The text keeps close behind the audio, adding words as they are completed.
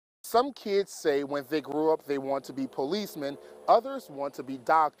Some kids say when they grow up they want to be policemen, others want to be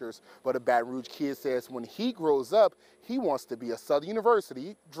doctors. But a Baton Rouge kid says when he grows up, he wants to be a Southern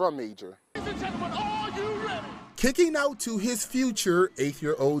University drum major. Ladies and gentlemen, are you ready? Kicking out to his future,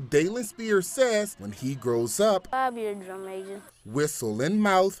 8-year-old Dalen Spears says when he grows up, I'll be a drum major. Whistle in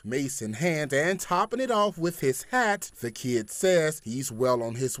mouth, mace in hand, and topping it off with his hat, the kid says he's well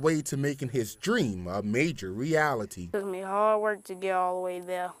on his way to making his dream a major reality. It took me hard work to get all the way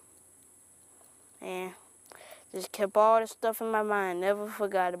there. And just kept all the stuff in my mind, never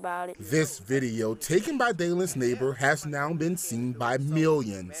forgot about it. This video, taken by Dalen's neighbor, has now been seen by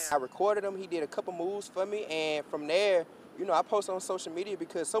millions. I recorded him, he did a couple moves for me, and from there, you know, I post on social media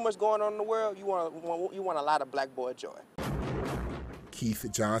because so much going on in the world, you want a lot of black boy joy. Keith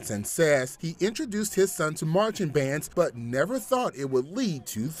Johnson says he introduced his son to marching bands, but never thought it would lead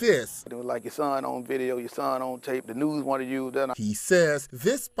to this. It was like your son on video, your son on tape, the news wanted you. He says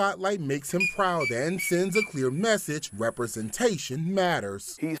this spotlight makes him proud and sends a clear message: representation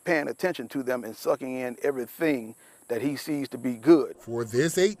matters. He's paying attention to them and sucking in everything that he sees to be good. For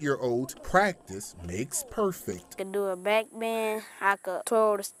this 8-year-old, practice makes perfect. I could do a back bend, I could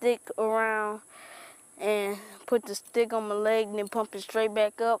twirl the stick around and put the stick on my leg and then pump it straight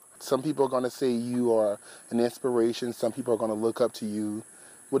back up. Some people are going to say you are an inspiration. Some people are going to look up to you.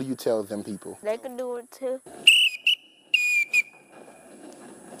 What do you tell them people? They could do it too.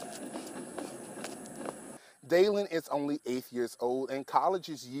 Dalen is only 8 years old and college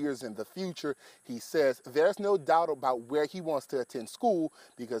is years in the future. He says there's no doubt about where he wants to attend school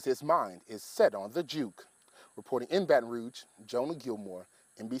because his mind is set on the juke. Reporting in Baton Rouge, Jonah Gilmore,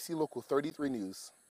 NBC Local 33 News.